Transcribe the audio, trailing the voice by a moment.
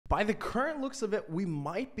By the current looks of it, we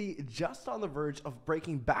might be just on the verge of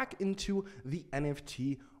breaking back into the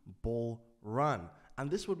NFT bull run.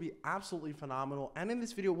 And this would be absolutely phenomenal. And in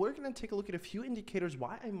this video, we're going to take a look at a few indicators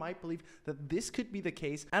why I might believe that this could be the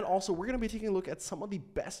case. And also, we're going to be taking a look at some of the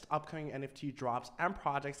best upcoming NFT drops and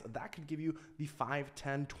projects that could give you the 5,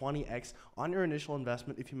 10, 20x on your initial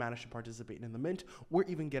investment if you manage to participate in the mint or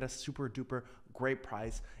even get a super duper great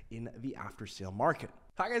price in the after sale market.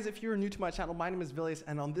 Hi guys, if you're new to my channel, my name is Villius,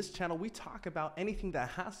 and on this channel we talk about anything that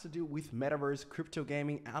has to do with metaverse, crypto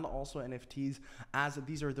gaming, and also NFTs, as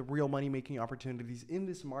these are the real money making opportunities in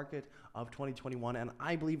this market of 2021, and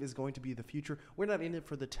I believe is going to be the future. We're not in it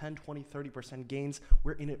for the 10, 20, 30% gains.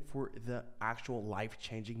 We're in it for the actual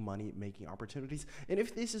life-changing money making opportunities. And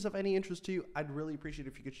if this is of any interest to you, I'd really appreciate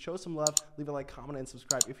it if you could show some love, leave a like, comment, and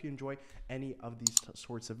subscribe if you enjoy any of these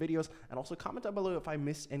sorts of videos, and also comment down below if I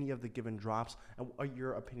missed any of the given drops and what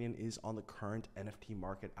your opinion is on the current NFT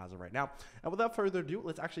market as of right now. And without further ado,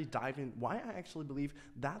 let's actually dive in why I actually believe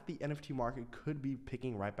that the NFT market could be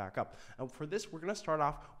picking right back up. And for this, we're going to start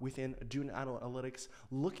off within June Analytics,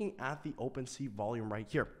 looking at the OpenSea volume right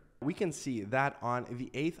here. We can see that on the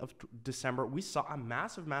 8th of December, we saw a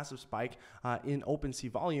massive spike in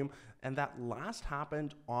OpenSea volume, and that last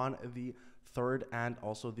happened on the 3rd and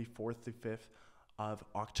also the 4th to 5th of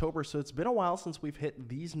October. So it's been a while since we've hit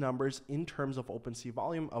these numbers in terms of OpenSea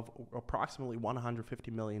volume of approximately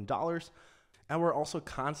 $150 million. And we're also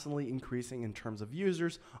constantly increasing in terms of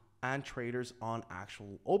users and traders on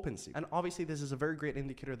actual OpenSea. And obviously this is a very great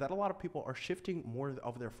indicator that a lot of people are shifting more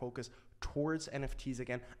of their focus towards NFTs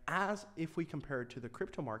again, as if we compare it to the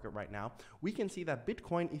crypto market right now, we can see that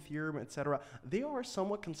Bitcoin, Ethereum, etc., they are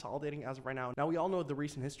somewhat consolidating as of right now. Now, we all know the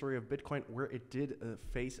recent history of Bitcoin where it did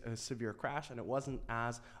face a severe crash, and it wasn't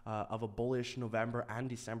as of a bullish November and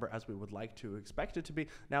December as we would like to expect it to be.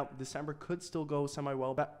 Now, December could still go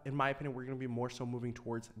semi-well, but in my opinion, we're going to be more so moving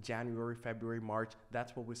towards January, February, March.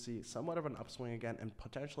 That's what we see somewhat of an upswing again, and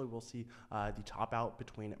potentially we'll see the top out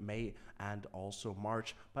between May and also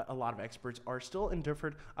March. But a lot of experts are still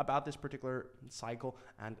indifferent about this particular cycle,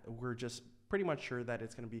 and we're just pretty much sure that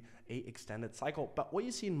it's going to be a extended cycle. But what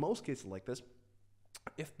you see in most cases like this,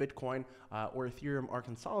 if Bitcoin or Ethereum are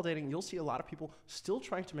consolidating, you'll see a lot of people still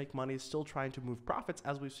trying to make money, still trying to move profits,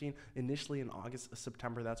 as we've seen initially in August,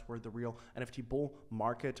 September. That's where the real NFT bull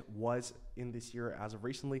market was in this year as of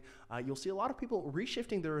recently. You'll see a lot of people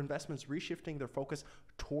reshifting their investments, reshifting their focus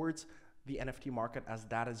towards the NFT market, as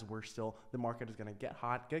that is where still the market is going to get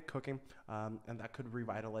hot, get cooking, and that could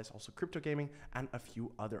revitalize also crypto gaming and a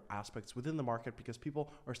few other aspects within the market, because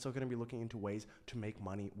people are still going to be looking into ways to make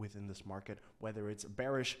money within this market, whether it's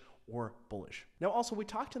bearish or bullish. Now, also, we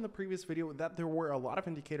talked in the previous video that there were a lot of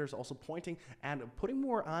indicators also pointing and putting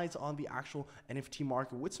more eyes on the actual NFT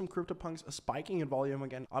market, with some CryptoPunks spiking in volume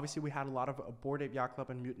again. Obviously, we had a lot of Bored Ape Yacht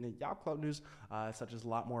Club and Mutant Ape Yacht Club news, such as a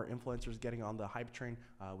lot more influencers getting on the hype train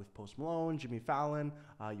with Post Malone, Jimmy Fallon.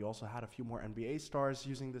 You also had a few more NBA stars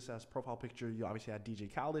using this as profile picture. You obviously had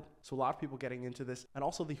DJ Khaled. So a lot of people getting into this, and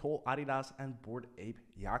also the whole Adidas and Bored Ape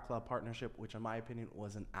Yacht Club partnership, which in my opinion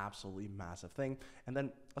was an absolutely massive thing. And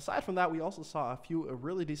then aside from that, we also saw a few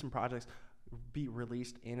really decent projects be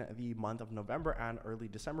released in the month of November and early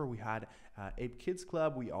December. We had Ape Kids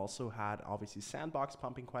Club. We also had obviously Sandbox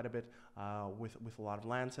pumping quite a bit with a lot of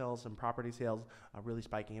land sales and property sales, really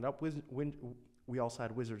spiking it up. We also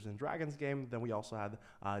had Wizards and Dragons game. Then we also had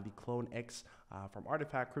the Clone X from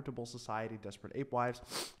Artifact, Crypto Bull Society, Desperate Ape Wives,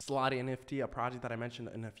 Slotty NFT, a project that I mentioned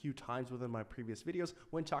in a few times within my previous videos.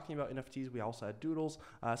 When talking about NFTs, we also had Doodles.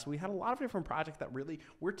 So we had a lot of different projects that really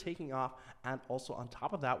were taking off. And also on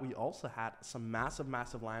top of that, we also had some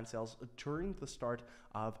massive land sales during the start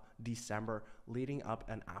of December, leading up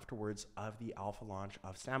and afterwards of the alpha launch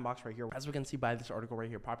of Sandbox right here. As we can see by this article right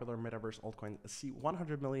here, popular metaverse altcoin see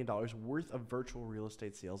 $100 million worth of virtual real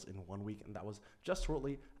estate sales in 1 week, and that was just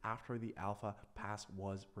shortly after the alpha pass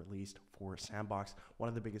was released for Sandbox, one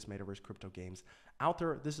of the biggest metaverse crypto games out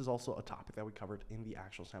there. This is also a topic that we covered in the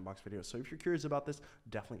actual Sandbox video, so if you're curious about this,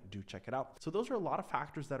 definitely do check it out. So those are a lot of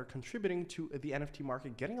factors that are contributing to the NFT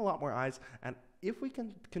market getting a lot more eyes, and if we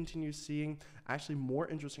can continue seeing actually more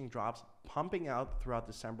interesting drops pumping out throughout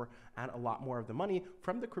December and a lot more of the money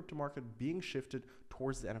from the crypto market being shifted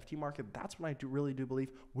towards the NFT market, that's when I really do believe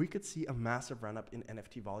we could see a massive run up in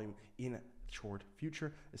NFT volume in short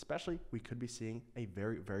future, especially we could be seeing a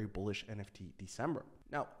very, very bullish NFT December.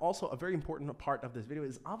 Now, also a very important part of this video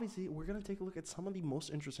is obviously we're going to take a look at some of the most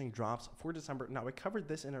interesting drops for December. Now, I covered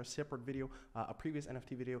this in a separate video, a previous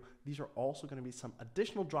NFT video. These are also going to be some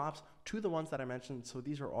additional drops to the ones that I mentioned. So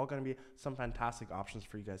these are all going to be some fantastic options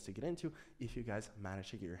for you guys to get into if you guys manage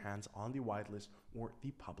to get your hands on the whitelist or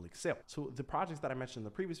the public sale. So the projects that I mentioned in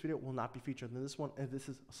the previous video will not be featured in this one, and this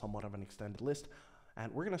is somewhat of an extended list.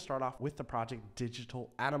 And we're going to start off with the project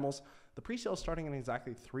Digital Animals. The pre-sale is starting in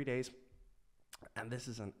exactly 3 days. And this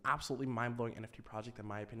is an absolutely mind-blowing NFT project, in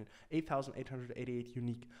my opinion. 8,888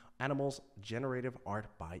 unique animals, generative art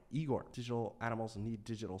by Igor. Digital animals need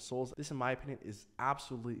digital souls. This, in my opinion, is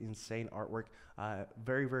absolutely insane artwork.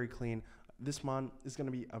 Very, very clean. This one is going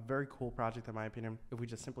to be a very cool project, in my opinion. If we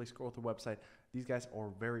just simply scroll through the website, these guys are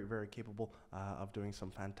very, very capable of doing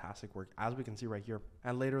some fantastic work, as we can see right here.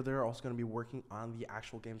 And later, they're also going to be working on the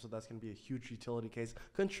actual game, so that's going to be a huge utility case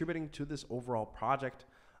contributing to this overall project.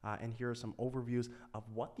 And here are some overviews of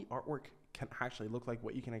what the artwork can actually look like,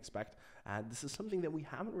 what you can expect. And this is something that we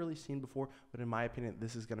haven't really seen before, but in my opinion,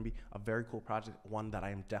 this is going to be a very cool project, one that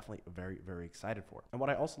I am definitely very, very excited for. And what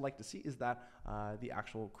I also like to see is that the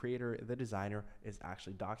actual creator, the designer, is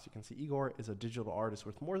actually doxed. You can see Igor is a digital artist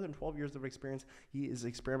with more than 12 years of experience. He is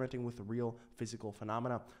experimenting with real physical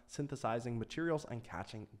phenomena, synthesizing materials and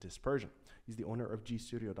catching dispersion. He's the owner of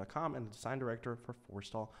gstudio.com and the design director for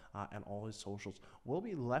Forestall, and all his socials will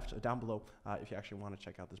be left down below if you actually want to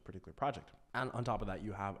check out this particular project. And on top of that,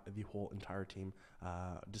 you have the whole entire team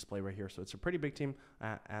display right here. So it's a pretty big team,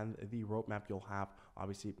 and the roadmap you'll have,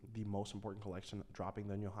 obviously, the most important collection dropping.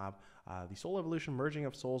 Then you'll have the Soul Evolution, Merging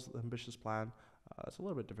of Souls, the ambitious plan. It's a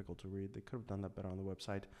little bit difficult to read. They could have done that better on the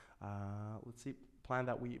website. Let's see. Plan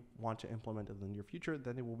that we want to implement in the near future.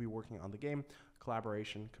 Then they will be working on the game,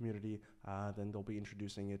 collaboration, community. Then they'll be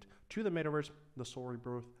introducing it to the metaverse, the Soul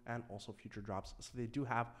Rebirth, and also future drops. So they do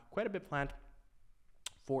have quite a bit planned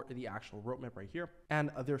for the actual roadmap right here.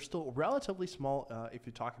 And they're still relatively small if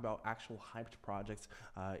you talk about actual hyped projects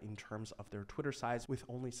in terms of their Twitter size, with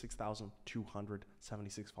only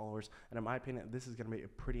 6,276 followers. And in my opinion, this is going to be a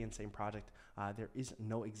pretty insane project. There is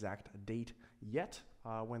no exact date yet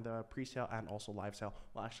when the pre-sale and also live sale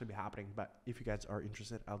will actually be happening. But if you guys are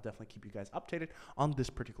interested, I'll definitely keep you guys updated on this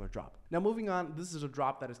particular drop. Now, moving on, this is a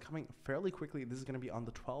drop that is coming fairly quickly. This is going to be on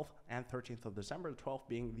the 12th and 13th of December, the 12th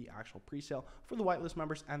being the actual pre-sale for the whitelist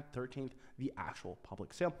members, and 13th, the actual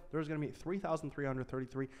public sale. There's going to be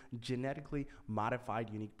 3,333 genetically modified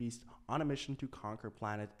unique beasts on a mission to conquer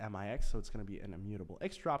planet MIX. So it's going to be an immutable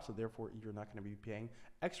X drop. So therefore, you're not going to be paying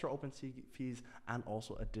extra OpenSea fees and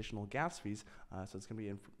also additional gas fees. So it's going to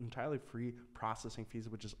be entirely free processing fees,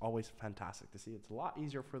 which is always fantastic to see. It's a lot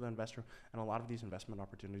easier for the investor, and a lot of these investment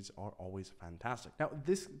opportunities are always fantastic. Now,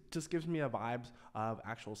 this just gives me a vibes of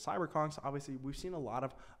actual cyberconks. Obviously, we've seen a lot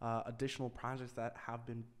of additional projects that have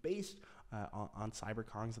been based on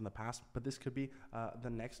cyberconks in the past, but this could be the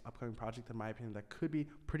next upcoming project, in my opinion, that could be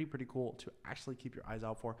pretty cool to actually keep your eyes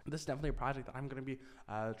out for. This is definitely a project that I'm going to be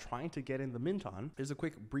trying to get in the mint on. Here's a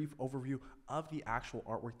quick brief overview of the actual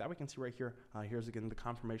artwork that we can see right here. Here's again the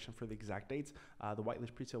confirmation for the exact dates. The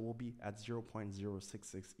whitelist presale will be at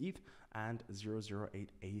 0.066 ETH, and 0.008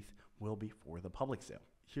 ETH will be for the public sale.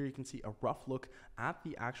 Here you can see a rough look at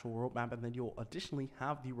the actual roadmap, and then you'll additionally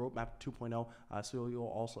have the roadmap 2.0. So you'll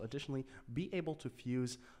also additionally be able to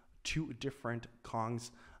fuse 2 different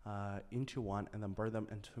Kongs into one, and then burn them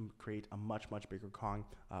and to create a much bigger Kong,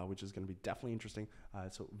 which is going to be definitely interesting.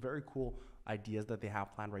 So very cool ideas that they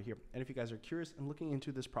have planned right here. And if you guys are curious and looking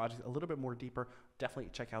into this project a little bit more deeper, definitely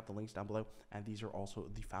check out the links down below. And these are also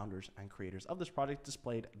the founders and creators of this project,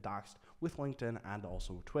 displayed, doxed with LinkedIn and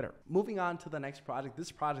also Twitter. Moving on to the next project.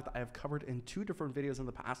 This project I have covered in 2 different videos in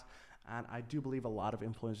the past, and I do believe a lot of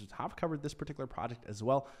influencers have covered this particular project as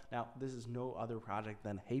well. Now, this is no other project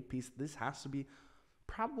than Hate Piece. This has to be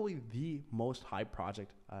probably the most hyped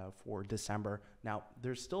project for December. Now,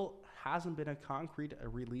 there still hasn't been a concrete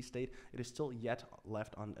release date. It is still yet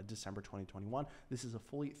left on December 2021. This is a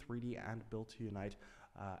fully 3D and built to unite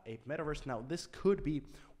ape metaverse. Now, this could be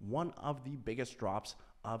one of the biggest drops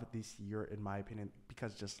of this year, in my opinion,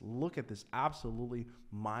 because just look at this absolutely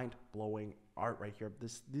mind-blowing art right here.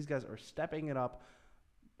 These guys are stepping it up.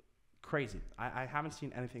 Crazy. I haven't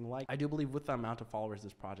seen anything like. I do believe with the amount of followers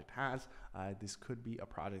this project has, this could be a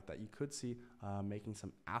project that you could see making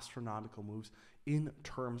some astronomical moves in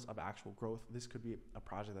terms of actual growth. This could be a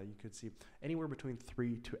project that you could see anywhere between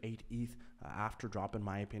 3 to 8 ETH after drop, in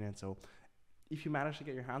my opinion. So if you manage to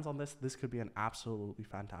get your hands on this, this could be an absolutely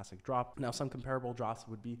fantastic drop. Now, some comparable drops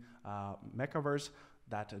would be Mechaverse,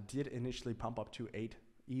 that did initially pump up to 8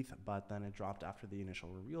 ETH, but then it dropped after the initial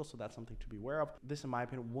reveal, so that's something to be aware of. This, in my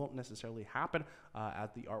opinion, won't necessarily happen,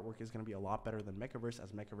 as the artwork is going to be a lot better than Mechaverse,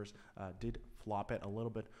 as Mechaverse did flop it a little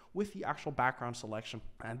bit with the actual background selection,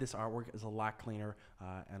 and this artwork is a lot cleaner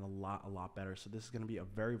and a lot better. So this is going to be a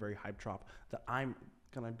very, very hype drop that I'm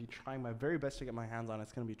going to be trying my very best to get my hands on.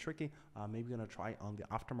 It's going to be tricky. Maybe going to try on the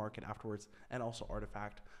aftermarket afterwards, and also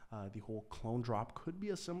Artifact. The whole clone drop could be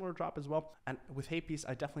a similar drop as well. And with Hapepiece,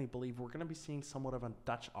 I definitely believe we're going to be seeing somewhat of a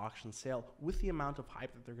Dutch auction sale. With the amount of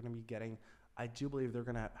hype that they're going to be getting, I do believe they're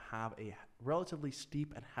going to have a relatively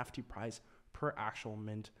steep and hefty price per actual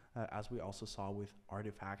mint, as we also saw with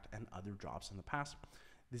Artifact and other drops in the past.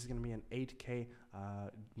 This is going to be an 8K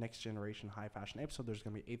next generation high fashion ape. So there's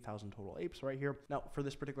going to be 8,000 total apes right here. Now for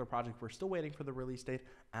this particular project, we're still waiting for the release date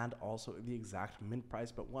and also the exact mint price.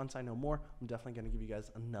 But once I know more, I'm definitely going to give you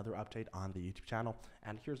guys another update on the YouTube channel.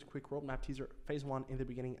 And here's a quick roadmap teaser. Phase 1 in the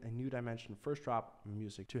beginning, a new dimension, first drop,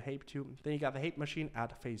 music to Hape 2. Then you got the Hape machine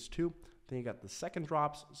at phase 2. Then you got the second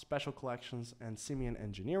drops, special collections, and simian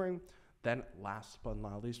engineering. Then last but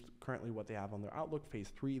not least, currently what they have on their outlook, phase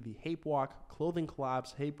 3, the Hape Walk, clothing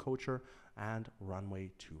collabs, Hape Culture, and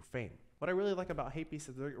Runway to Fame. What I really like about Hapepiece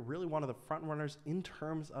is they're really one of the front runners in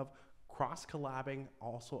terms of cross-collabing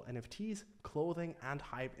also NFTs, clothing, and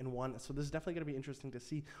hype in one. So this is definitely going to be interesting to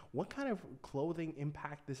see what kind of clothing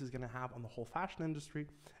impact this is going to have on the whole fashion industry,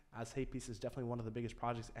 as Hapepiece is definitely one of the biggest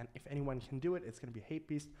projects, and if anyone can do it, it's going to be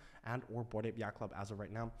Hapepiece and or Bored Ape Yacht Club as of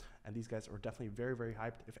right now, and these guys are definitely very, very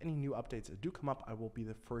hyped. If any new updates do come up, I will be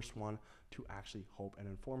the first one to actually hope and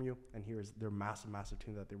inform you. And here is their massive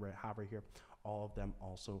team that they have right here, all of them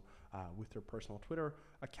also with their personal Twitter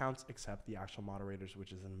accounts, except the actual moderators,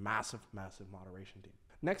 which is a massive moderation team.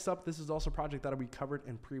 Next up, this is also a project that we covered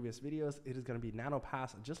in previous videos. It is going to be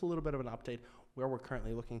NanoPass, just a little bit of an update where we're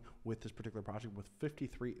currently looking with this particular project with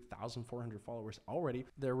 53,400 followers already.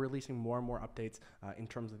 They're releasing more and more updates in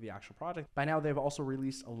terms of the actual project. By now, they've also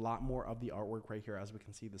released a lot more of the artwork right here. As we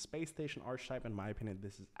can see, the space station archetype, in my opinion,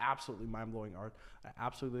 this is absolutely mind-blowing art. I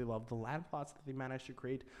absolutely love the land plots that they managed to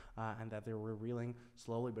create and that they're revealing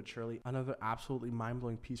slowly but surely. Another absolutely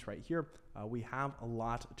mind-blowing piece right here. We have a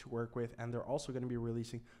lot to work with, and they're also going to be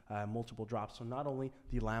releasing multiple drops. So not only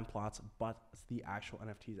the land plots, but the actual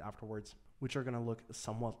NFTs afterwards, which are going to look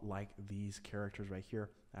somewhat like these characters right here.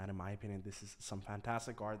 And in my opinion, this is some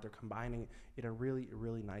fantastic art. They're combining it in a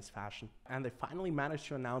really nice fashion. And they finally managed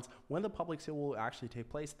to announce when the public sale will actually take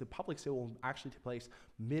place. The public sale will actually take place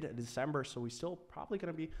mid-December, so we still probably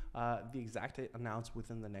going to be the exact date announced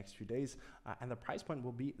within the next few days. And the price point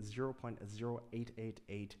will be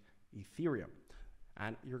 0.0888 Ethereum.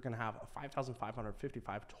 And you're going to have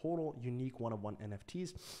 5,555 total unique one-of-one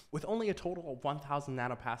NFTs, with only a total of 1,000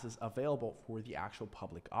 NanoPasses available for the actual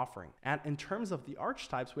public offering. And in terms of the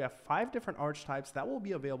archetypes, we have 5 different archetypes that will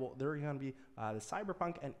be available. They're going to be the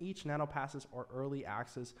Cyberpunk, and each NanoPasses are early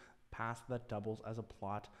access pass that doubles as a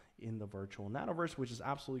plot in the virtual nanoverse, which is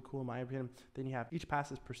absolutely cool in my opinion. Then you have each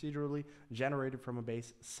pass is procedurally generated from a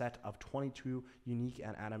base set of 22 unique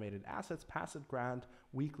and animated assets. Pass it grant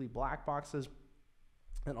weekly black boxes,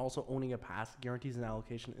 and also owning a pass guarantees an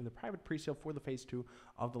allocation in the private pre-sale for the phase 2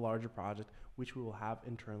 of the larger project, which we will have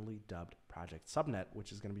internally dubbed Project Subnet,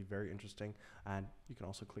 which is going to be very interesting. And you can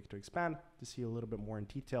also click to expand to see a little bit more in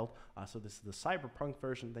detail. So this is the Cyberpunk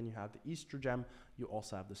version. Then you have the Easter Gem. You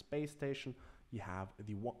also have the Space Station. You have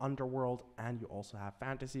the Underworld, and you also have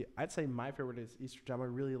Fantasy. I'd say my favorite is Easter Gem. I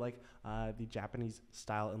really like the Japanese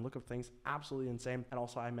style and look of things. Absolutely insane. And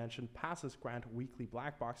also I mentioned passes grant weekly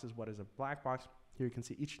black boxes. What is a black box? Here you can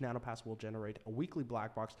see each NanoPass will generate a weekly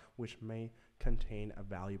black box, which may contain a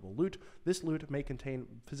valuable loot. This loot may contain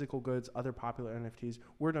physical goods, other popular NFTs,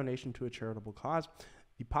 or donation to a charitable cause.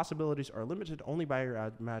 The possibilities are limited only by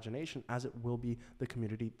your imagination, as it will be the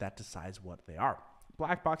community that decides what they are.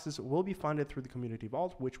 Black boxes will be funded through the community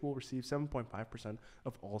vault, which will receive 7.5%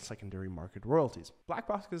 of all secondary market royalties. Black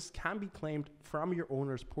boxes can be claimed from your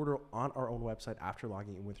owner's portal on our own website after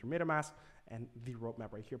logging in with your MetaMask. And the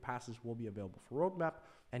roadmap right here, passes will be available for roadmap.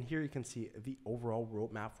 And here you can see the overall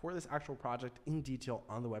roadmap for this actual project in detail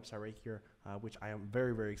on the website right here, which I am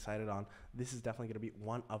very excited on. This is definitely going to be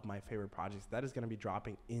one of my favorite projects that is going to be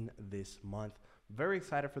dropping in this month. Very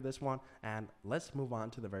excited for this one. And let's move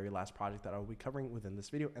on to the very last project that I'll be covering within this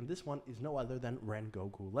video. And this one is no other than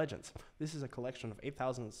Rengoku Legends. This is a collection of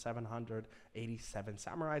 8,787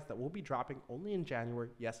 samurais that will be dropping only in January.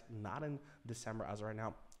 Yes, not in December as of right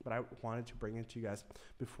now, but I wanted to bring it to you guys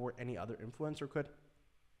before any other influencer could.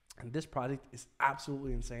 And this project is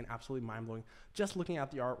absolutely insane, absolutely mind-blowing. Just looking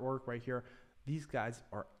at the artwork right here, these guys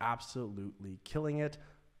are absolutely killing it.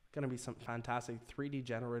 going to be some fantastic 3D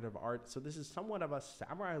generative art. So this is somewhat of a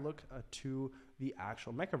samurai look to the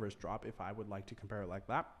actual Mechaverse drop, if I would like to compare it like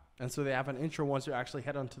that. And so they have an intro once you actually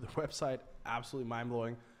head onto the website. Absolutely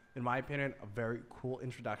mind-blowing. In my opinion, a very cool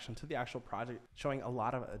introduction to the actual project, showing a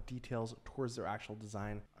lot of details towards their actual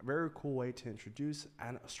design. A very cool way to introduce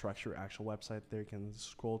and structure your actual website. There you can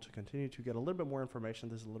scroll to continue to get a little bit more information.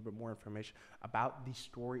 There's a little bit more information about the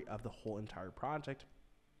story of the whole entire project.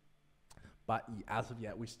 But as of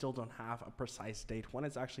yet, we still don't have a precise date when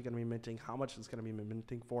it's actually going to be minting, how much it's going to be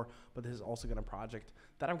minting for. But this is also going to be a project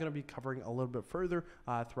that I'm going to be covering a little bit further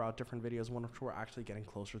throughout different videos once we're actually getting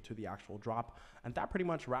closer to the actual drop. And that pretty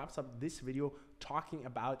much wraps up this video talking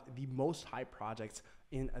about the most hype projects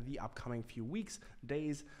in the upcoming few weeks,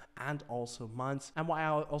 days, and also months, and why I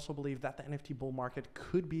also believe that the NFT bull market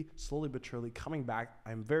could be slowly but surely coming back.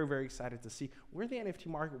 I'm very, very excited to see where the NFT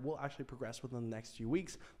market will actually progress within the next few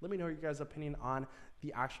weeks. Let me know your guys' opinion on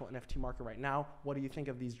the actual NFT market right now. What do you think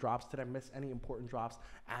of these drops? Did I miss any important drops?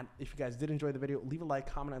 And if you guys did enjoy the video, leave a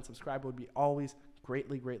like, comment, and subscribe. It would be always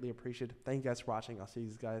greatly, greatly appreciated. Thank you guys for watching. I'll see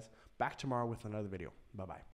you guys back tomorrow with another video. Bye-bye.